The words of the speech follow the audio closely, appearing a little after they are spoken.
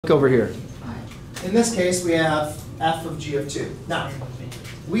Look over here. In this case, we have f of g of 2. Now,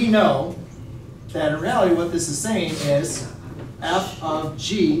 we know that in reality what this is saying is f of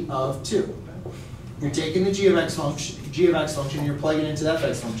g of 2. You're taking the g of x function, you're plugging it into the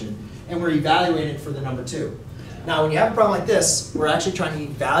fx function, and we're evaluating it for the number 2. Now, when you have a problem like this, we're actually trying to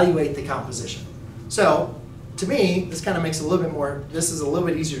evaluate the composition. So, to me, this kind of makes it a little bit more, this is a little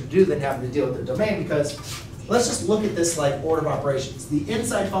bit easier to do than having to deal with the domain, because let's just look at this like order of operations. The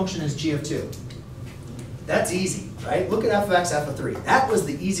inside function is g of 2. That's easy, right? Look at f of x, f of 3. That was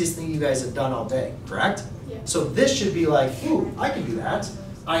the easiest thing you guys have done all day, correct? Yeah. So this should be like, ooh, I can do that.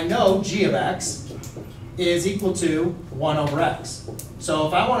 I know g of x is equal to 1 over x. So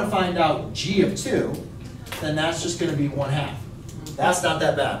if I want to find out g of 2, then that's just going to be 1/2. That's not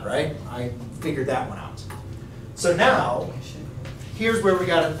that bad, right? I figured that one out. So now, here's where we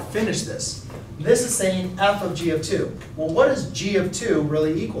got to finish this. This is saying f of g of 2. Well, what is g of 2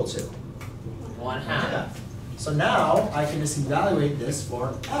 really equal to? 1/2. So now I can just evaluate this for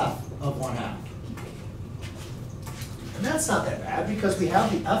f of 1/2. And that's not that bad because we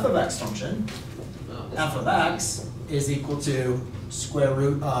have the f of x function. F of x is equal to square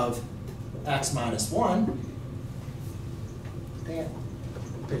root of x minus 1. Dang it,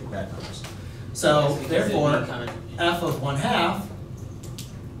 pick bad numbers. So therefore, f of 1/2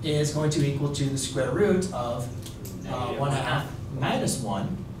 is going to equal to the square root of 1/2 minus 1,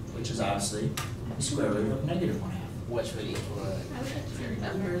 which is obviously the square root of negative 1/2. Which would equal a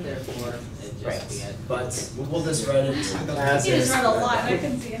number, therefore it just Right. be a... But we'll just write it as You is. just read a lot, I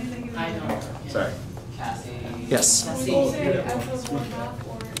couldn't see anything. I know. Sorry. Cassie. Yes. We'll say f of 1/2